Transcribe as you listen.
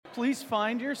Please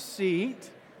find your seat.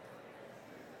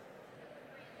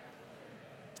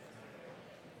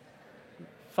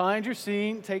 Find your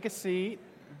seat, take a seat.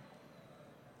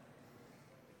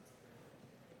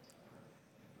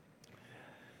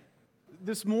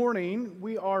 This morning,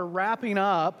 we are wrapping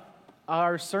up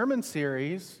our sermon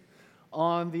series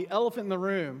on the elephant in the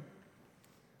room,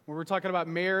 where we're talking about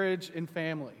marriage and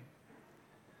family.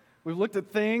 We've looked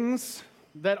at things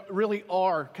that really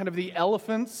are kind of the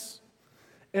elephants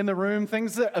in the room,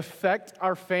 things that affect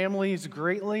our families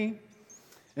greatly,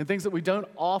 and things that we don't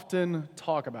often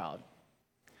talk about.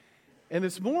 And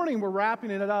this morning, we're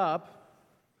wrapping it up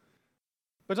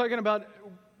by talking about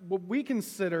what we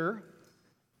consider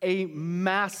a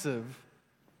massive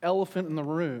elephant in the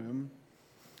room,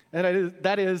 and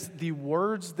that is the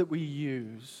words that we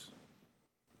use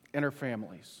in our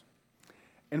families.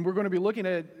 And we're going to be looking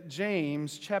at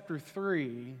James chapter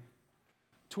 3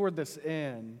 toward this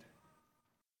end.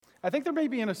 I think there may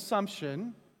be an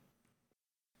assumption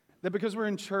that because we're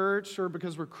in church or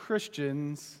because we're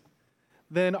Christians,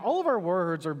 then all of our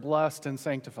words are blessed and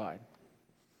sanctified.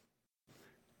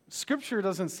 Scripture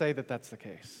doesn't say that that's the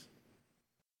case.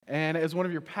 And as one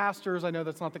of your pastors, I know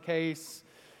that's not the case.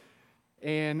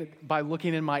 And by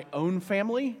looking in my own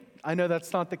family, I know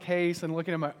that's not the case. And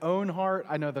looking at my own heart,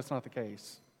 I know that's not the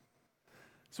case.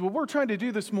 So what we're trying to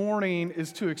do this morning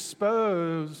is to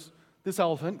expose this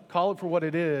elephant, call it for what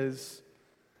it is,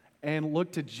 and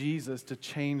look to Jesus to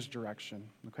change direction.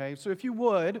 Okay? So if you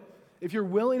would, if you're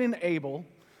willing and able,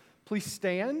 please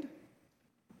stand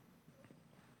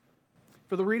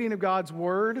for the reading of God's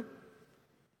Word.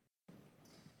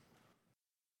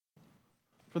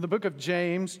 For the book of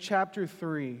James, chapter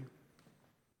 3.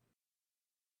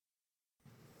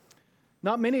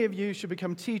 Not many of you should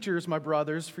become teachers, my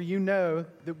brothers, for you know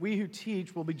that we who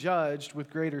teach will be judged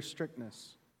with greater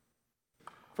strictness.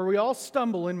 For we all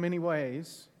stumble in many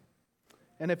ways,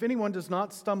 and if anyone does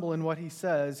not stumble in what he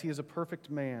says, he is a perfect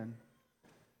man,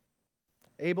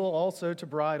 able also to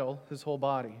bridle his whole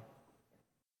body.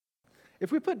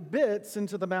 If we put bits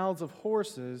into the mouths of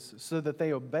horses so that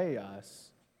they obey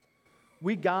us,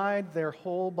 we guide their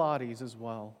whole bodies as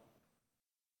well.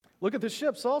 Look at the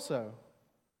ships also.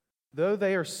 Though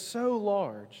they are so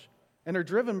large and are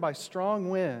driven by strong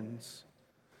winds,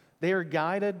 they are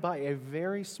guided by a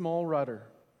very small rudder,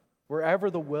 wherever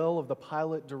the will of the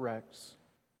pilot directs.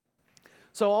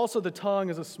 So also the tongue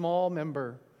is a small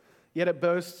member, yet it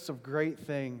boasts of great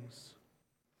things.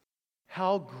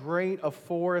 How great a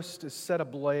forest is set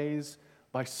ablaze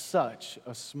by such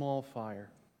a small fire.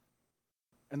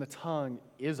 And the tongue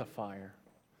is a fire,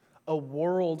 a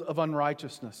world of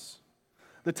unrighteousness.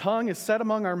 The tongue is set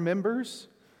among our members,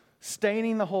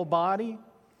 staining the whole body,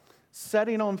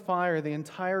 setting on fire the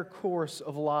entire course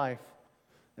of life,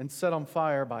 and set on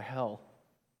fire by hell.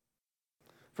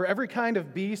 For every kind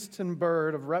of beast and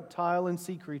bird, of reptile and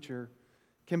sea creature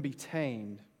can be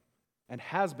tamed and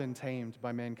has been tamed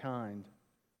by mankind.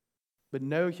 But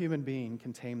no human being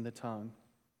can tame the tongue.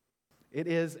 It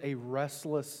is a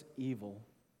restless evil,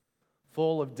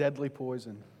 full of deadly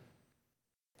poison.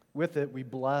 With it we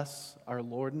bless our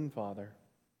Lord and Father,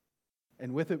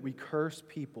 and with it we curse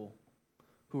people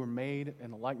who are made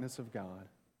in the likeness of God.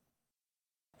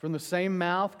 From the same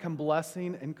mouth come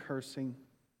blessing and cursing.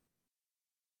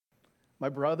 My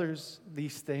brothers,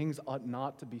 these things ought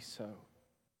not to be so.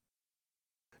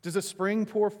 Does a spring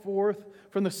pour forth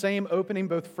from the same opening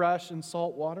both fresh and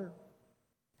salt water?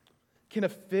 Can a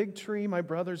fig tree, my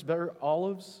brothers, bear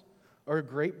olives, or a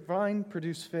grapevine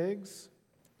produce figs?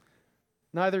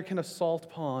 Neither can a salt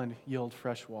pond yield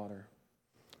fresh water.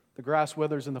 The grass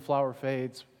withers and the flower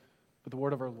fades, but the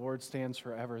word of our Lord stands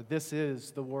forever. This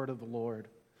is the word of the Lord.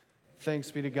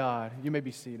 Thanks be to God. You may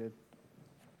be seated.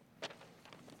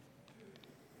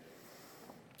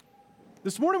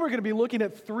 This morning we're going to be looking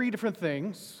at three different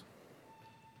things,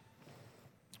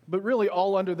 but really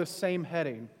all under the same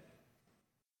heading.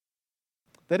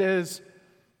 That is,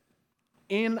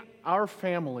 in our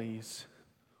families,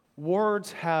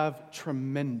 words have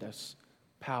tremendous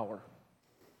power.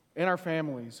 In our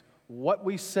families, what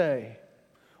we say,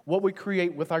 what we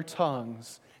create with our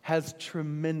tongues has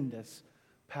tremendous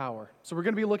power. So we're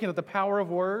going to be looking at the power of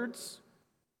words.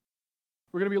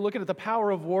 We're going to be looking at the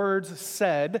power of words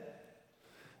said.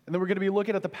 And then we're going to be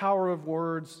looking at the power of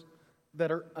words that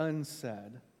are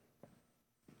unsaid.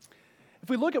 If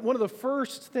we look at one of the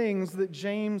first things that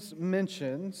James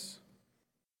mentions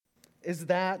is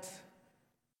that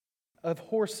of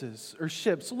horses or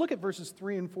ships. So look at verses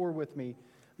 3 and 4 with me,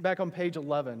 back on page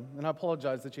 11. And I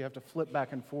apologize that you have to flip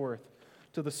back and forth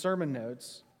to the sermon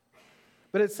notes.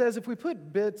 But it says, if we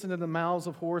put bits into the mouths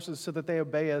of horses so that they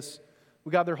obey us,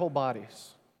 we got their whole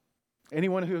bodies.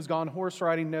 Anyone who has gone horse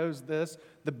riding knows this.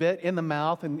 The bit in the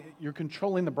mouth, and you're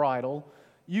controlling the bridle.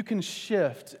 You can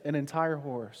shift an entire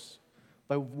horse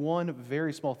by one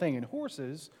very small thing, and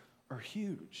horses are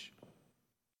huge.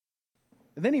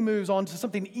 And then he moves on to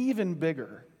something even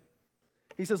bigger.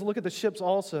 He says, look at the ships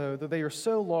also, that they are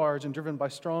so large and driven by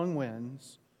strong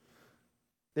winds.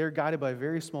 They are guided by a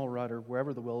very small rudder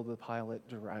wherever the will of the pilot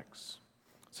directs.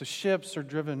 So ships are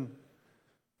driven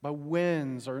by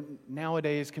winds, or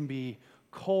nowadays can be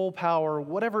coal power,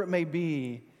 whatever it may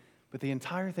be, but the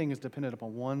entire thing is dependent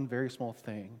upon one very small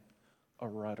thing, a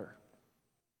rudder.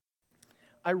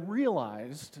 I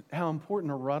realized how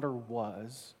important a rudder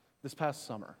was this past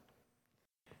summer.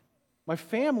 My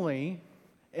family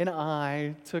and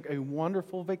I took a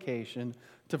wonderful vacation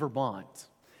to Vermont.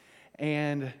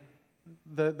 And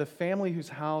the family whose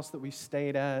house that we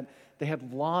stayed at, they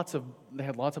had lots of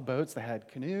boats. They had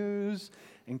canoes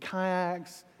and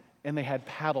kayaks, and they had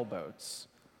paddle boats.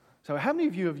 So how many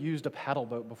of you have used a paddle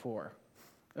boat before?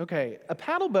 Okay, a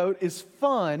paddle boat is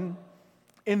fun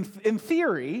in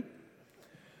theory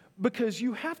because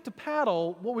you have to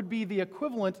paddle what would be the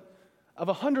equivalent of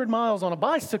 100 miles on a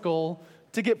bicycle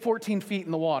to get 14 feet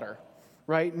in the water,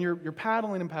 right? And you're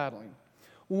paddling and paddling.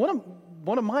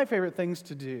 One of my favorite things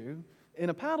to do in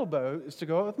a paddle boat is to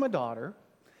go out with my daughter,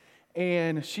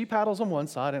 and she paddles on one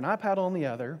side and I paddle on the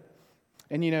other.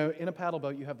 And in a paddle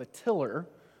boat you have the tiller,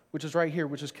 which is right here,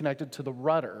 which is connected to the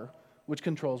rudder, which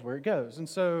controls where it goes. And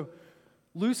so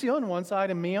Lucy on one side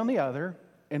and me on the other,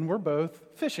 and we're both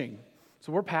fishing.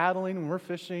 So we're paddling and we're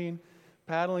fishing,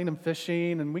 paddling and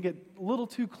fishing, and we get a little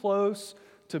too close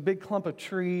to a big clump of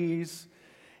trees,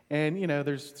 and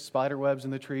there's spider webs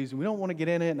in the trees, and we don't want to get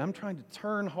in it, and I'm trying to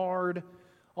turn hard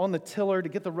on the tiller to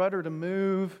get the rudder to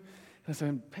move,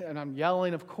 and I'm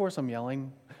yelling, of course I'm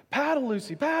yelling, paddle,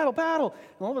 Lucy, paddle, paddle,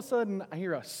 and all of a sudden I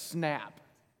hear a snap,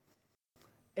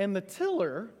 and the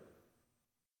tiller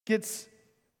gets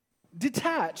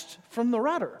detached from the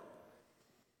rudder.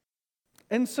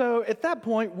 And so at that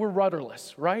point, we're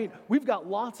rudderless, right? We've got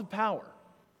lots of power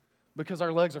because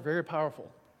our legs are very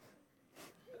powerful.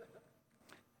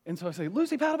 And so I say,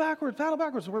 Lucy, paddle backwards, paddle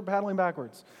backwards. So we're paddling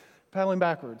backwards.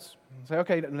 I say,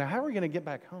 okay, now how are we going to get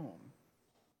back home?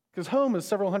 Because home is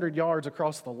several hundred yards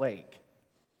across the lake.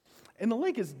 And the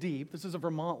lake is deep. This is a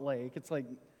Vermont lake. It's like,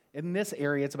 in this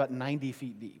area, it's about 90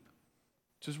 feet deep,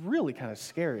 which is really kind of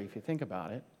scary if you think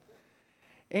about it.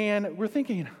 And we're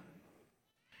thinking,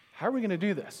 how are we going to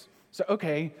do this? So,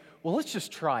 okay, well, let's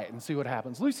just try it and see what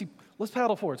happens. Lucy, let's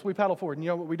paddle forward. So we paddle forward, and you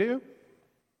know what we do?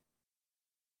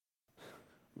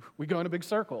 We go in a big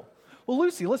circle. Well,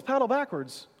 Lucy, let's paddle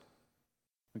backwards.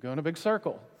 We go in a big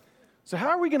circle. So how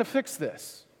are we going to fix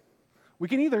this? We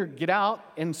can either get out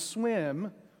and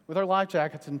swim with our life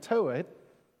jackets and tow it,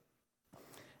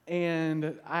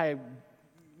 and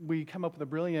we come up with a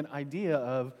brilliant idea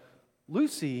of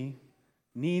Lucy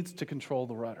needs to control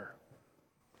the rudder.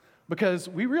 Because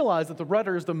we realize that the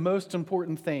rudder is the most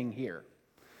important thing here.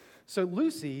 So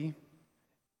Lucy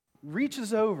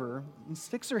reaches over and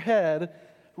sticks her head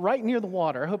right near the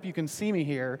water. I hope you can see me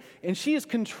here. And she is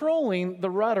controlling the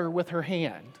rudder with her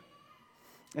hand.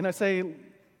 And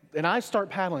I start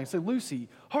paddling. I say, Lucy,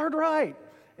 hard right.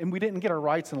 And we didn't get our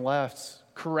rights and lefts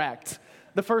correct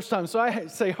the first time. So I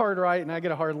say hard right and I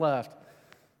get a hard left.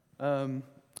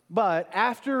 But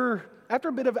after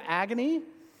a bit of agony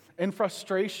and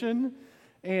frustration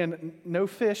and no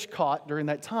fish caught during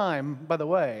that time, by the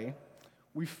way,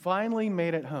 we finally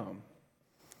made it home.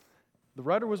 The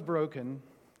rudder was broken.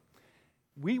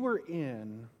 We were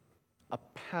in a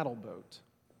paddle boat.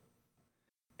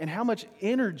 And how much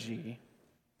energy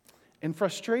and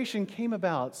frustration came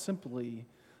about simply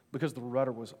because the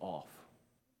rudder was off.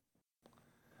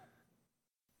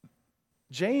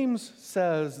 James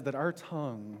says that our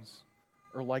tongues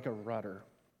are like a rudder.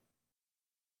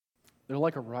 They're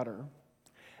like a rudder.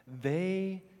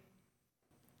 They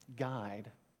guide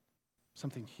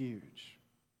something huge.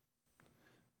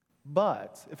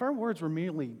 But if our words were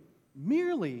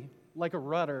merely like a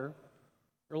rudder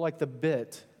or like the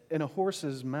bit in a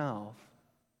horse's mouth,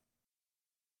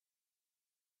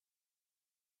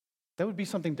 that would be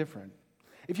something different.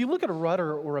 If you look at a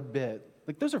rudder or a bit,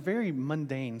 those are very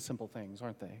mundane, simple things,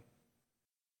 aren't they?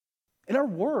 And our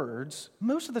words,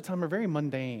 most of the time, are very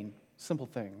mundane, simple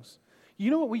things. You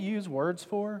know what we use words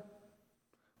for?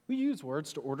 We use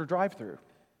words to order drive-through.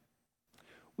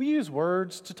 We use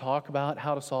words to talk about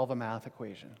how to solve a math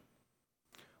equation.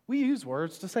 We use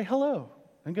words to say hello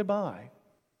and goodbye.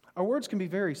 Our words can be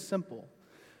very simple.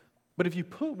 But if you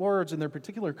put words in their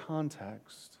particular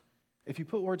context,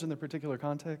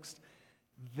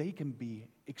 they can be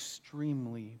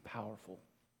extremely powerful.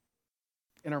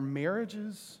 In our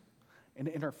marriages and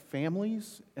in our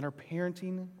families, in our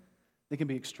parenting, they can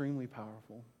be extremely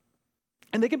powerful.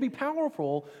 And they can be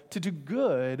powerful to do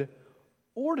good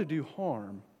or to do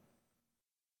harm.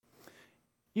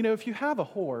 You know, if you have a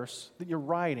horse that you're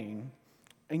riding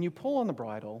and you pull on the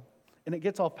bridle and it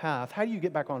gets off path, how do you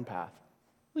get back on path?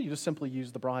 Well, you just simply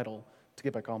use the bridle to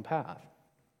get back on path.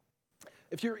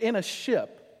 If you're in a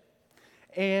ship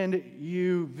and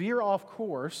you veer off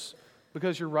course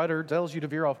because your rudder tells you to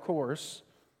veer off course,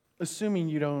 assuming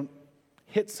you don't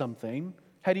hit something,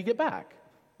 how do you get back?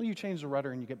 Well, you change the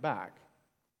rudder and you get back.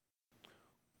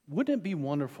 Wouldn't it be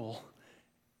wonderful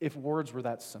if words were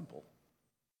that simple?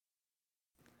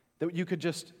 That you could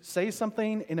just say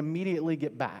something and immediately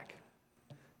get back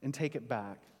and take it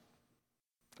back.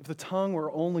 If the tongue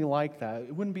were only like that,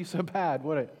 it wouldn't be so bad,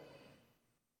 would it?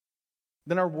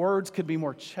 Then our words could be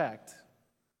more checked.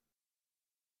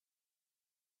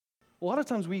 A lot of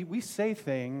times we say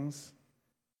things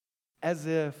as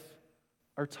if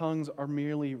our tongues are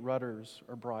merely rudders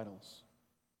or bridles,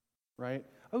 right?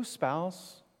 Oh,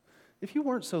 spouse, if you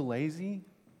weren't so lazy,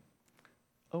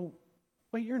 oh,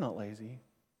 wait, you're not lazy.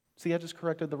 See, I just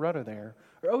corrected the rudder there.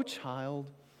 Or, oh, child,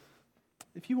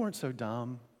 if you weren't so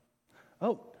dumb.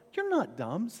 Oh, you're not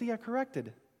dumb. See, I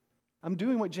corrected. I'm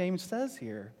doing what James says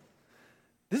here.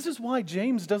 This is why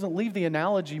James doesn't leave the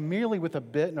analogy merely with a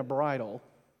bit and a bridle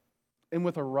and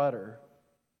with a rudder.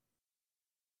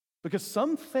 Because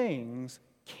some things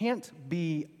can't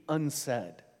be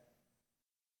unsaid.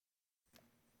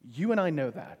 You and I know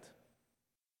that.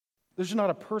 There's not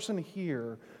a person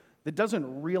here that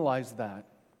doesn't realize that.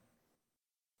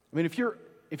 I mean, if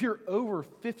you're over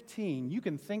 15, you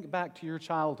can think back to your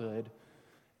childhood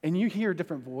and you hear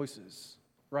different voices,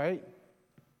 right?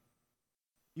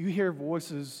 You hear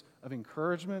voices of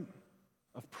encouragement,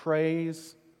 of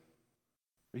praise,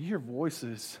 or you hear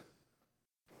voices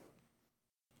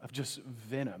of just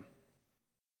venom,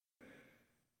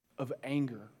 of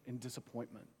anger and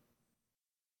disappointment.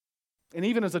 And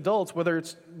even as adults, whether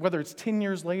it's 10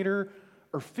 years later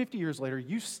or 50 years later,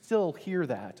 you still hear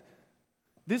that.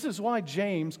 This is why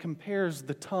James compares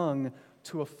the tongue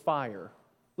to a fire.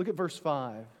 Look at verse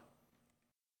 5.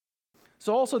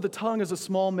 So also the tongue is a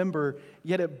small member,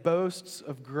 yet it boasts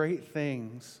of great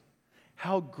things.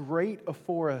 How great a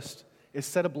forest is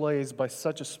set ablaze by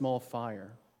such a small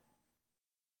fire.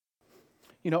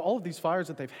 You know, all of these fires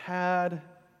that they've had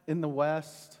in the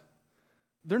West,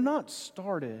 they're not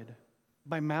started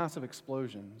by massive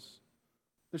explosions.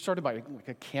 They're started by like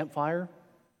a campfire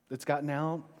that's gotten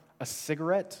out, a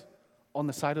cigarette on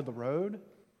the side of the road,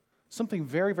 something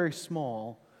very, very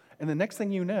small, and the next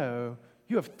thing you know,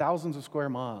 you have thousands of square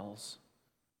miles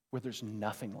where there's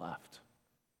nothing left.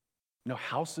 No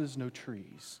houses, no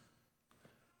trees.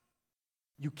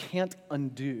 You can't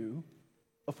undo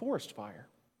a forest fire.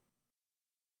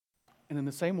 And in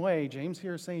the same way, James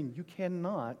here is saying you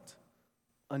cannot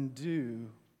undo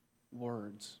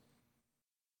words.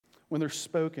 When they're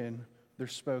spoken, they're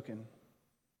spoken.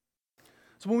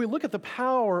 So when we look at the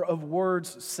power of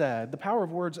words said, the power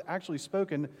of words actually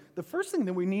spoken, the first thing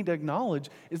that we need to acknowledge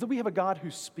is that we have a God who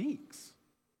speaks.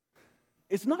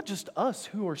 It's not just us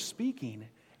who are speaking,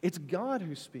 it's God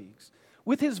who speaks.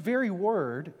 With his very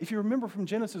word, if you remember from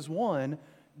Genesis 1,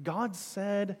 God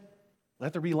said,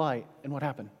 "Let there be light." And what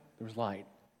happened? There was light.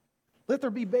 Let there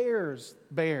be bears.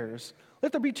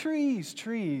 Let there be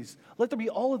trees. Let there be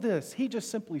all of this. He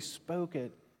just simply spoke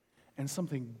it, and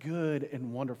something good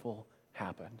and wonderful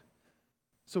happened.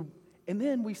 So, and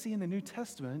then we see in the New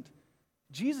Testament,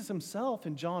 Jesus himself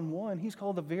in John 1, he's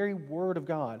called the very word of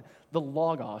God, the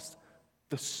Logos,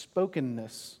 the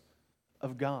spokenness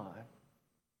of God.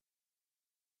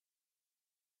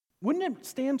 Wouldn't it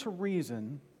stand to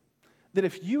reason that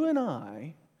if you and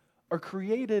I are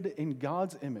created in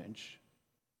God's image,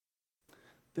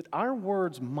 that our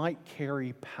words might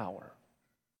carry power?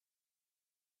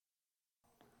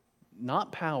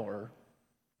 Not power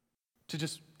to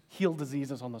just heal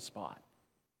diseases on the spot.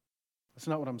 That's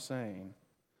not what I'm saying.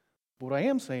 But what I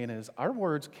am saying is our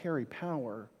words carry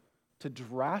power to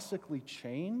drastically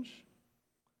change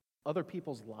other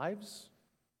people's lives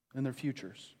and their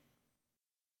futures.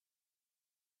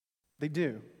 They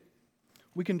do.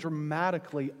 We can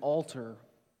dramatically alter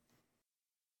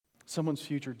someone's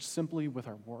future simply with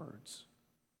our words.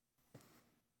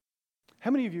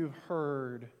 How many of you have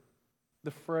heard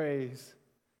the phrase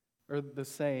or the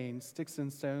saying, "Sticks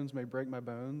and stones may break my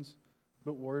bones,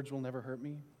 but words will never hurt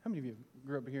me"? How many of you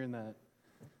grew up hearing that?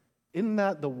 Isn't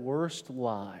that the worst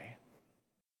lie?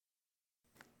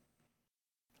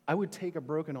 I would take a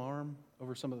broken arm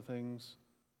over some of the things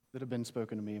that have been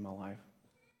spoken to me in my life.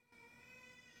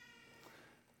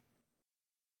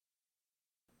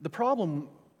 The problem,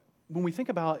 when we think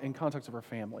about in context of our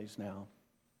families now,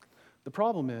 the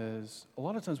problem is a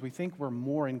lot of times we think we're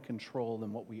more in control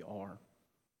than what we are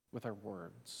with our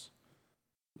words.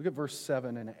 Look at verse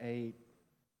 7 and 8.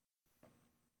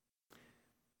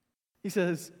 He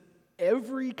says,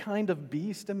 every kind of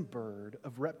beast and bird,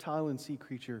 of reptile and sea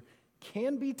creature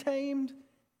can be tamed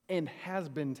and has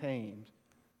been tamed,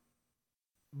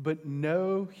 but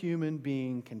no human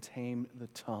being can tame the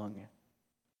tongue.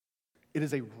 It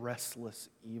is a restless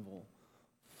evil,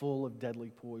 full of deadly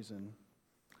poison.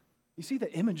 You see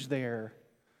the image there?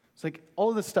 It's like all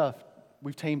of this stuff,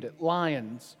 we've tamed it.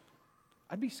 Lions.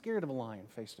 I'd be scared of a lion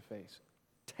face to face.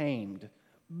 Tamed.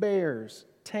 Bears.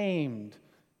 Tamed.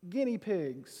 Guinea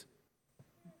pigs.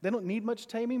 They don't need much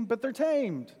taming, but they're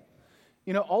tamed.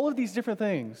 You know, all of these different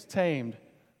things, tamed.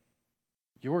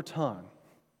 Your tongue,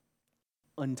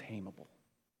 untamable.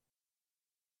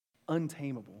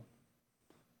 Untamable.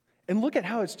 And look at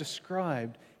how it's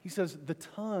described. He says the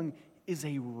tongue is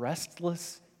a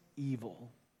restless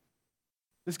evil.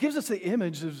 This gives us the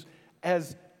image of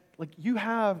as like you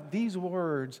have these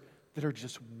words that are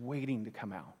just waiting to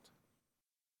come out.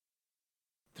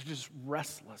 They're just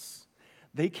restless.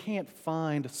 They can't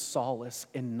find solace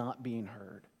in not being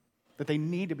heard, that they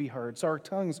need to be heard. So our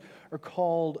tongues are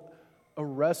called a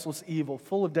restless evil,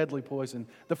 full of deadly poison.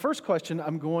 The first question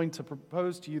I'm going to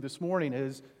propose to you this morning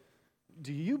is,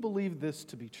 do you believe this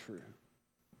to be true?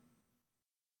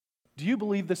 Do you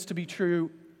believe this to be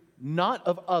true not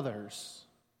of others,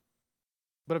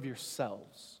 but of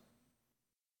yourselves?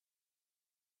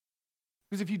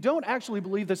 Because if you don't actually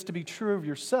believe this to be true of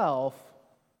yourself,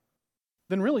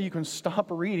 then really you can stop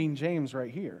reading James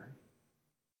right here.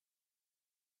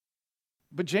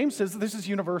 But James says that this is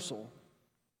universal.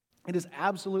 It is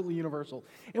absolutely universal.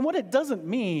 And what it doesn't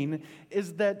mean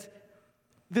is that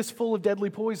this full of deadly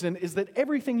poison is that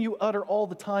everything you utter all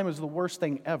the time is the worst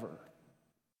thing ever.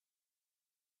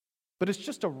 But it's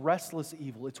just a restless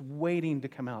evil. It's waiting to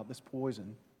come out, this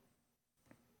poison.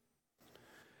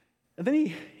 And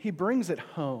then he brings it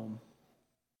home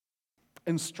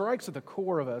and strikes at the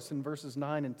core of us in verses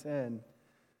 9 and 10.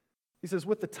 He says,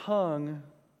 with the tongue,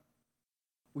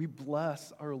 we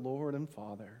bless our Lord and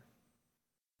Father,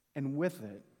 and with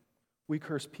it, we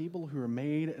curse people who are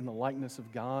made in the likeness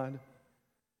of God.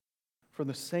 From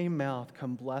the same mouth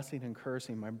come blessing and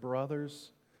cursing. My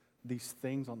brothers, these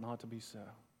things ought not to be so.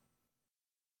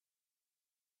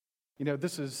 You know,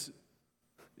 this is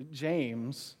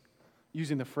James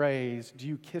using the phrase, do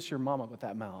you kiss your mama with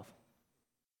that mouth?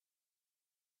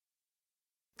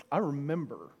 I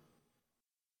remember,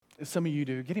 as some of you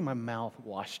do, getting my mouth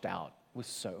washed out with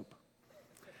soap.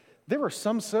 There were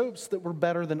some soaps that were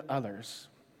better than others.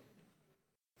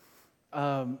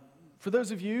 For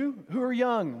those of you who are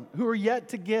young, who are yet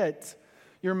to get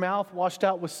your mouth washed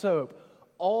out with soap,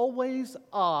 always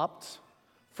opt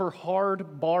for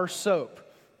hard bar soap.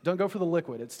 Don't go for the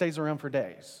liquid. It stays around for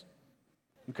days.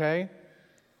 Okay?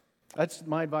 That's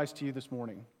my advice to you this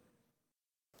morning.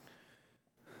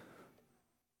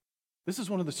 This is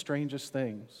one of the strangest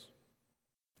things.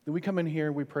 That we come in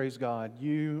here, we praise God.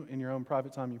 You, in your own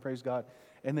private time, you praise God.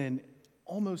 And then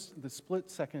almost the split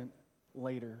second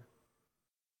later,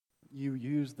 you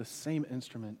use the same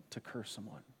instrument to curse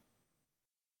someone.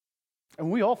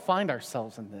 And we all find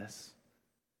ourselves in this.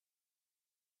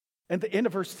 At the end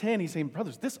of verse 10, he's saying,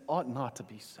 brothers, this ought not to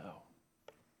be so.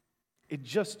 It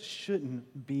just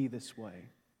shouldn't be this way.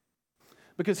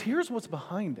 Because here's what's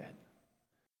behind it.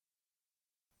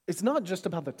 It's not just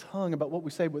about the tongue, about what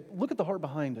we say, but look at the heart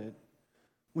behind it.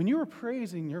 When you are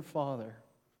praising your Father,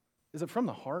 is it from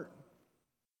the heart?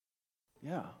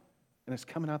 Yeah, and it's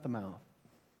coming out the mouth.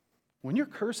 When you're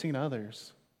cursing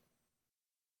others,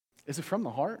 is it from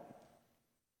the heart?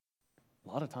 A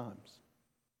lot of times.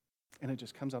 And it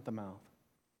just comes out the mouth.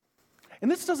 And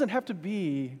this doesn't have to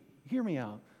be, hear me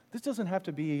out, this doesn't have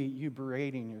to be you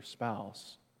berating your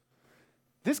spouse.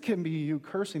 This can be you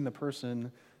cursing the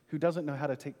person who doesn't know how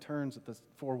to take turns at the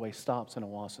four-way stops in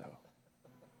Owasso.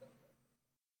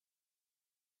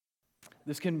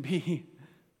 This can be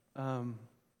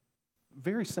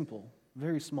very simple,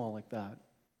 very small like that.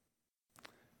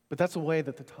 But that's the way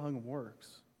that the tongue works.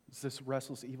 It's this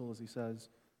restless evil, as he says.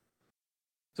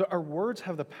 So our words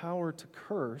have the power to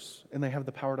curse, and they have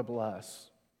the power to bless.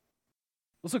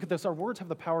 Let's look at this. Our words have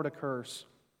the power to curse.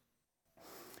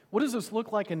 What does this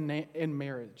look like in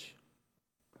marriage?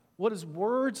 What does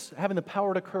words having the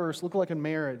power to curse look like in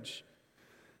marriage?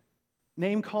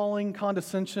 Name-calling,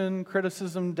 condescension,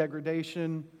 criticism,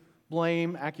 degradation,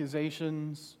 blame,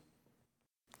 accusations.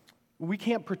 We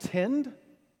can't pretend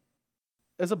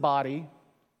as a body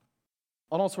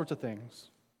on all sorts of things,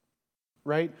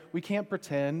 right? We can't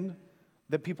pretend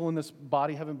that people in this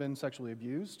body haven't been sexually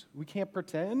abused. We can't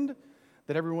pretend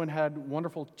that everyone had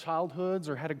wonderful childhoods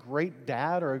or had a great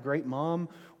dad or a great mom.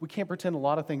 We can't pretend a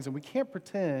lot of things, and we can't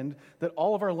pretend that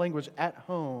all of our language at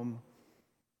home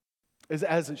is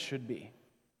as it should be.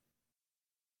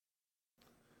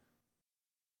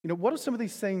 What do some of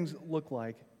these things look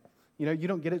like? You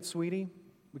don't get it, sweetie,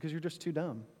 because you're just too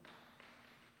dumb.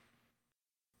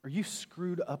 Are you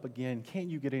screwed up again? Can't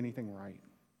you get anything right?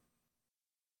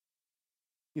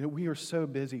 We are so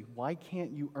busy. Why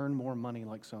can't you earn more money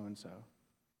like so-and-so?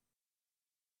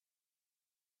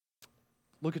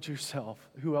 Look at yourself.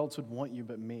 Who else would want you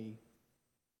but me?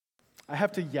 I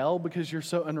have to yell because you're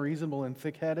so unreasonable and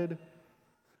thick-headed.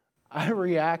 I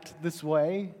react this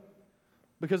way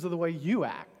because of the way you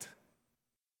act.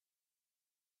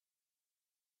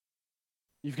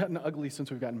 You've gotten ugly since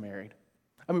we've gotten married.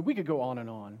 We could go on and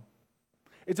on.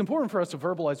 It's important for us to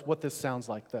verbalize what this sounds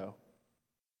like, though.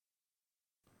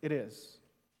 It is.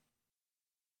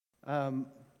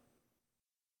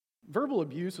 Verbal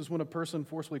abuse is when a person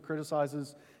forcefully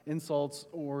criticizes, insults,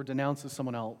 or denounces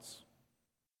someone else.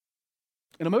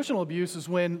 And emotional abuse is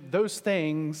when those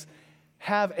things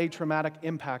have a traumatic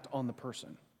impact on the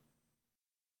person.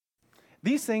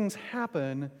 These things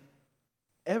happen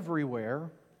everywhere,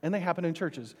 and they happen in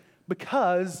churches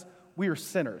because we are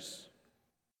sinners.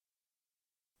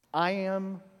 I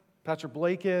am, Pastor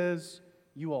Blake is,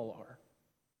 you all are.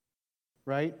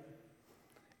 Right?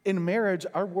 In marriage,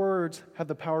 our words have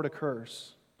the power to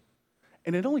curse.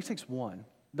 And it only takes one,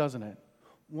 doesn't it?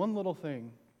 One little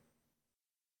thing.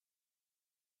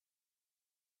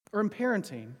 Or in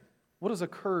parenting, what does a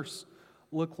curse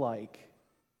look like?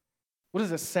 What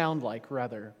does it sound like,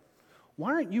 rather?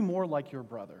 Why aren't you more like your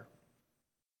brother?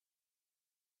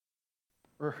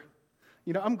 Or,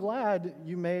 I'm glad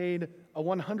you made a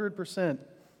 100%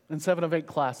 in 7 of 8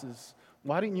 classes.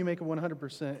 Why didn't you make a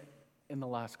 100% in the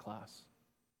last class?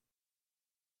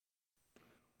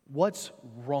 What's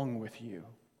wrong with you?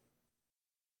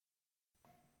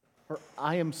 Or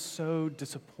I am so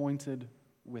disappointed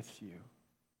with you.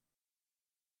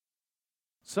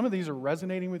 Some of these are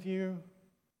resonating with you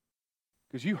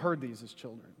because you heard these as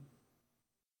children.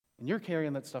 And you're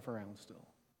carrying that stuff around still.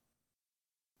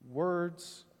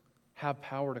 Words have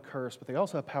power to curse, but they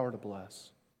also have power to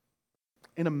bless.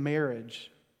 In a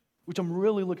marriage, which I'm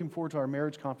really looking forward to our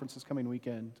marriage conference this coming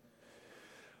weekend,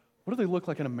 what do they look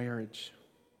like in a marriage?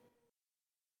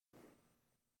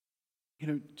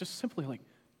 Just simply like,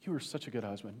 you are such a good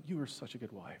husband. You are such a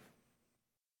good wife.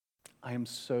 I am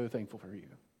so thankful for you.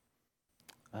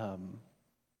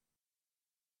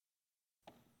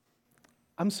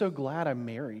 I'm so glad I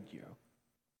married you.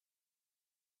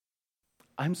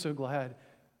 I'm so glad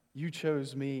you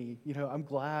chose me. I'm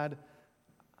glad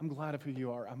of who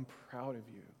you are. I'm proud of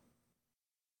you.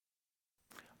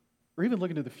 Or even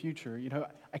looking to the future,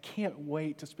 I can't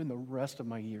wait to spend the rest of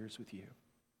my years with you.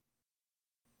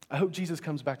 I hope Jesus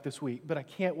comes back this week, but I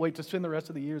can't wait to spend the rest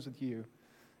of the years with you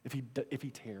if he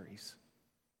tarries.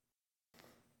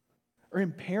 Or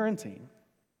in parenting,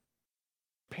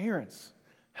 parents,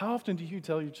 how often do you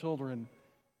tell your children,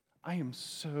 I am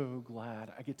so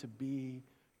glad I get to be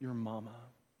your mama.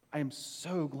 I am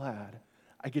so glad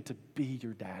I get to be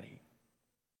your daddy.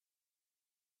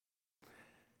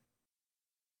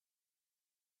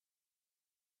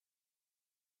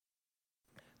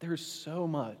 There's so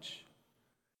much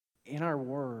in our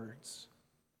words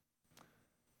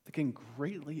that can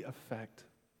greatly affect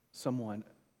someone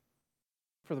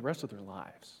for the rest of their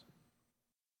lives.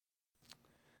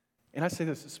 And I say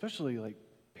this especially like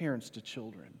parents to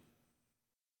children.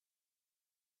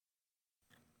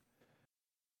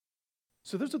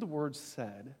 So those are the words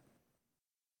said.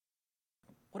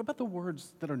 What about the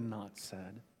words that are not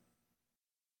said?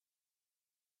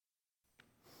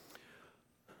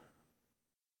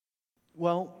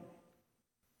 Well,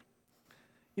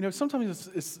 sometimes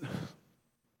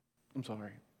I'm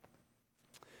sorry.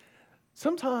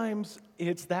 Sometimes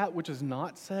it's that which is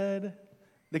not said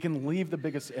that can leave the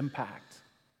biggest impact.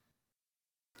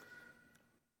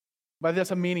 By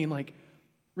this, I'm meaning like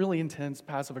really intense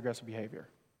passive-aggressive behavior.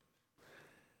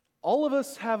 All of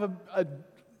us have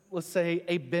let's say,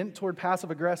 a bent toward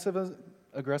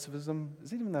passive-aggressivism.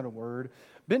 Is even that a word?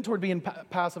 Bent toward being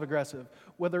passive-aggressive.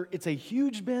 Whether it's a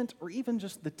huge bent or even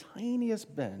just the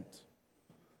tiniest bent,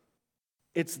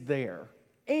 it's there.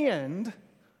 And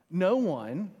no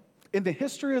one in the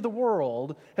history of the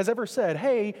world has ever said,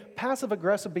 hey,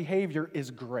 passive-aggressive behavior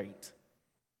is great.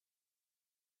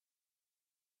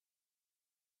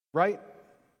 Right?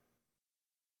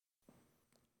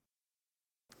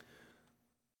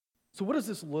 So what does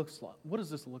this look like? What does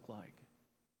this look like?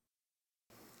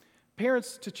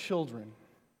 Parents to children,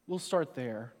 we'll start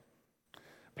there.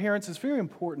 Parents, it's very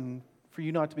important for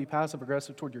you not to be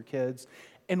passive-aggressive toward your kids.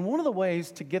 And one of the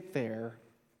ways to get there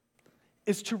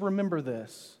is to remember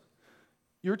this.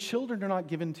 Your children are not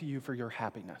given to you for your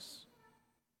happiness.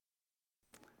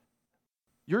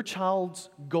 Your child's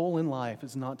goal in life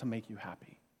is not to make you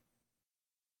happy.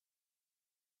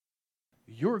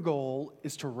 Your goal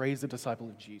is to raise a disciple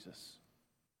of Jesus.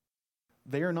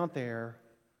 They are not there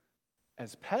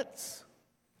as pets,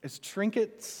 as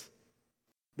trinkets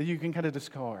that you can kind of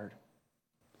discard.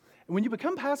 And when you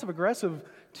become passive-aggressive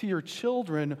to your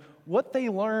children, what they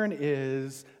learn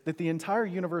is that the entire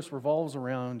universe revolves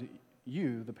around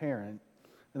you, the parent,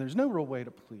 and there's no real way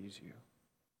to please you.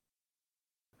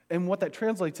 And what that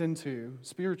translates into,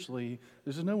 spiritually,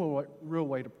 there's no real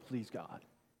way to please God.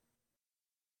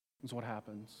 Is what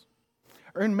happens.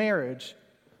 Or in marriage,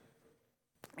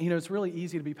 it's really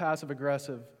easy to be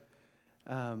passive-aggressive.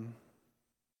 I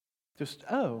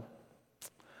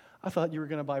thought you were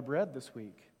going to buy bread this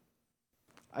week.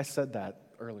 I said that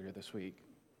earlier this week.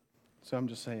 So I'm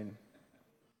just saying,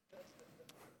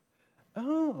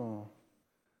 oh,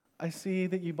 I see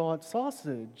that you bought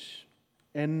sausage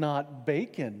and not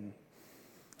bacon.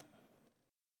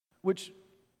 Which,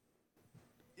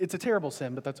 it's a terrible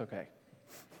sin, but that's okay.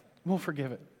 We'll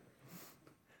forgive it.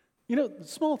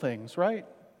 Small things, right?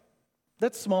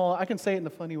 That's small. I can say it in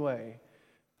a funny way.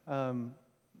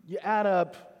 You add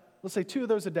up, let's say 2 of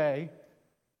those a day.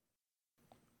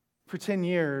 For 10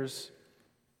 years,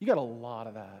 you got a lot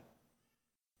of that.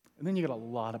 And then you got a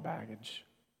lot of baggage.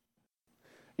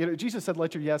 Jesus said,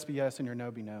 let your yes be yes and your no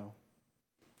be no.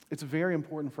 It's very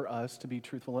important for us to be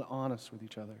truthful and honest with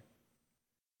each other.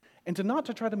 And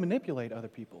to try to manipulate other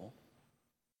people,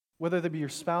 whether they be your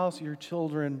spouse, your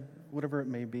children, whatever it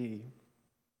may be.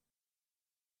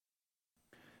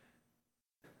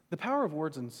 The power of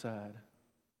words unsaid,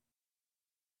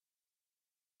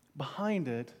 behind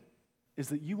it is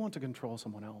that you want to control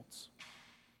someone else.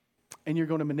 And you're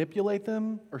going to manipulate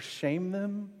them or shame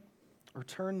them or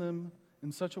turn them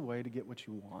in such a way to get what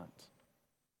you want.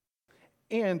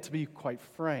 And to be quite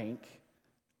frank,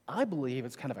 I believe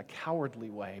it's kind of a cowardly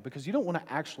way because you don't want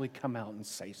to actually come out and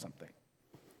say something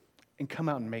and come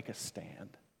out and make a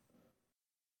stand.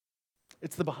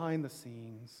 It's the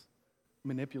behind-the-scenes,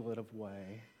 manipulative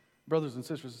way. Brothers and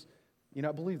sisters,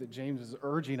 I believe that James is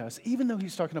urging us, even though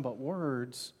he's talking about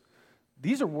words,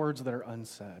 these are words that are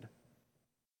unsaid.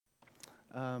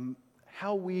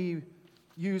 How we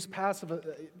use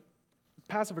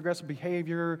passive-aggressive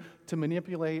behavior to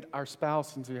manipulate our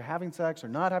spouse into having sex or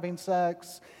not having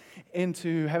sex,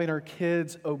 into having our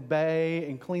kids obey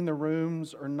and clean their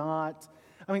rooms or not.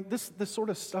 This sort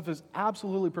of stuff is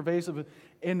absolutely pervasive.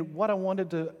 And what I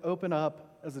wanted to open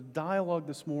up as a dialogue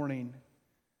this morning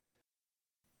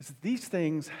is that these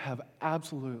things have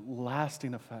absolute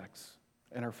lasting effects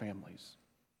in our families.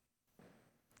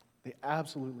 They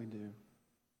absolutely do.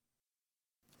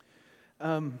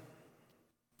 And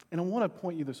I want to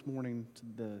point you this morning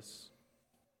to this.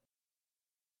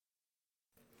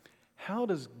 How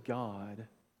does God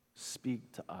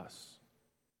speak to us?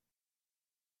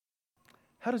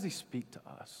 How does he speak to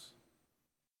us?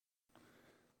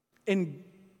 In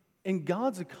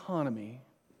God's economy,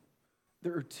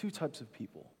 there are 2 types of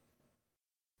people.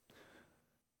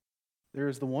 There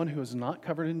is the one who is not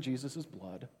covered in Jesus'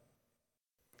 blood,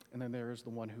 and then there is the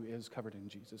one who is covered in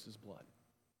Jesus' blood.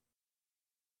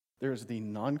 There is the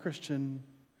non-Christian,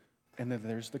 and then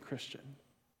there's the Christian.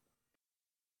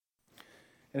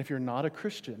 And if you're not a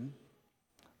Christian,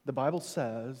 the Bible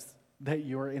says that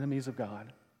you are enemies of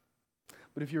God.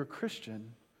 But if you're a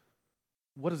Christian,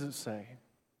 what does it say?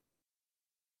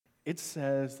 It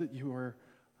says that you are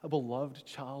a beloved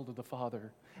child of the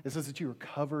Father. It says that you are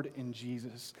covered in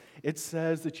Jesus. It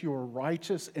says that you are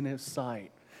righteous in his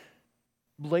sight.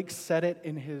 Blake said it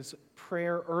in his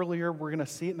prayer earlier. We're going to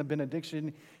see it in the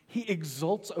benediction. He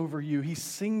exults over you. He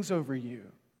sings over you.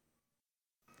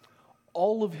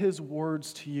 All of his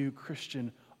words to you,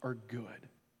 Christian, are good.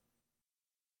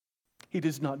 He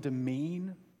does not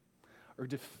demean or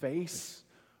deface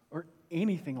or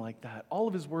anything like that. All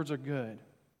of his words are good.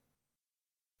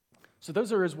 So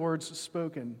those are his words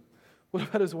spoken. What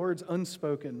about his words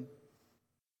unspoken?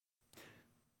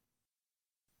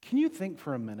 Can you think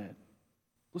for a minute?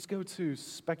 Let's go to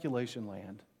speculation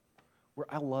land, where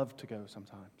I love to go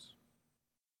sometimes.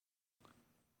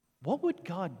 What would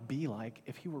God be like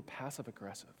if he were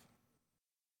passive-aggressive?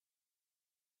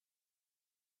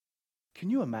 Can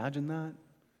you imagine that?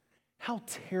 How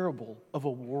terrible of a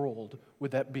world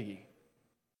would that be?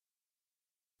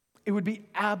 It would be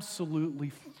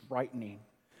absolutely frightening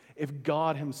if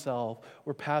God himself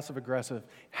were passive aggressive.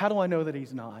 How do I know that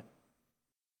he's not?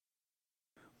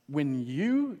 When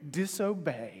you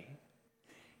disobey,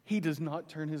 he does not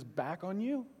turn his back on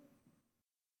you.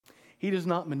 He does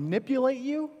not manipulate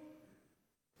you.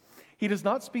 He does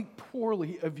not speak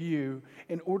poorly of you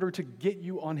in order to get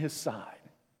you on his side.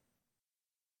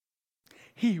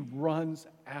 He runs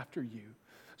after you,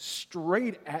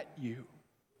 straight at you,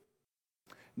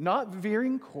 not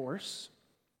veering course,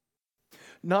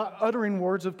 not uttering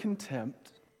words of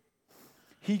contempt.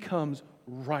 He comes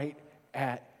right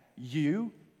at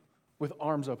you with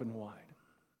arms open wide.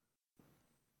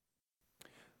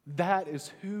 That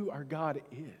is who our God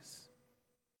is.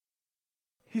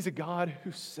 He's a God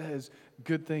who says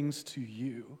good things to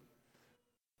you.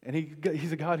 And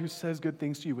he's a God who says good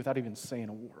things to you without even saying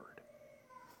a word.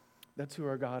 That's who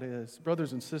our God is.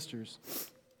 Brothers and sisters,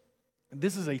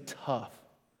 this is a tough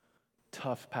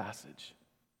passage.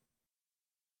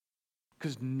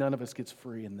 Because none of us gets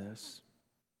free in this.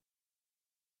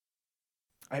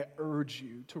 I urge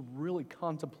you to really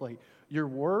contemplate your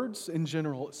words in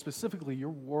general, specifically your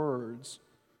words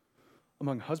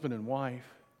among husband and wife,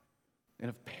 and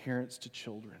of parents to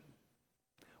children.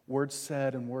 Words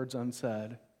said and words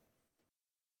unsaid.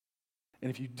 And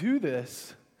if you do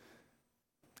this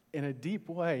in a deep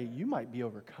way, you might be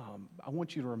overcome. I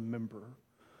want you to remember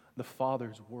the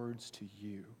Father's words to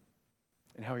you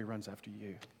and how he runs after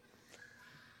you.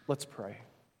 Let's pray.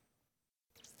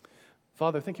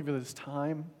 Father, thank you for this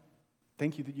time.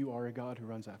 Thank you that you are a God who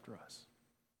runs after us.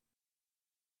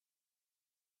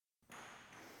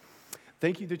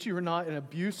 Thank you that you are not an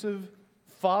abusive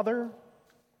Father.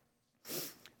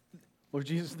 Lord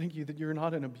Jesus, thank you that you're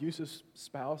not an abusive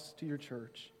spouse to your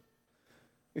church.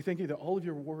 We thank you that all of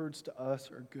your words to us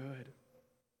are good.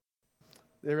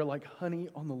 They're like honey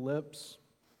on the lips.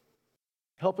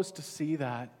 Help us to see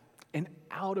that. And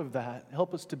out of that,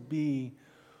 help us to be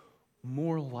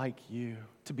more like you,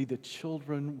 to be the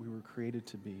children we were created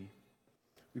to be.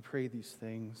 We pray these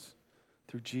things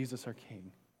through Jesus our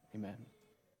King. Amen.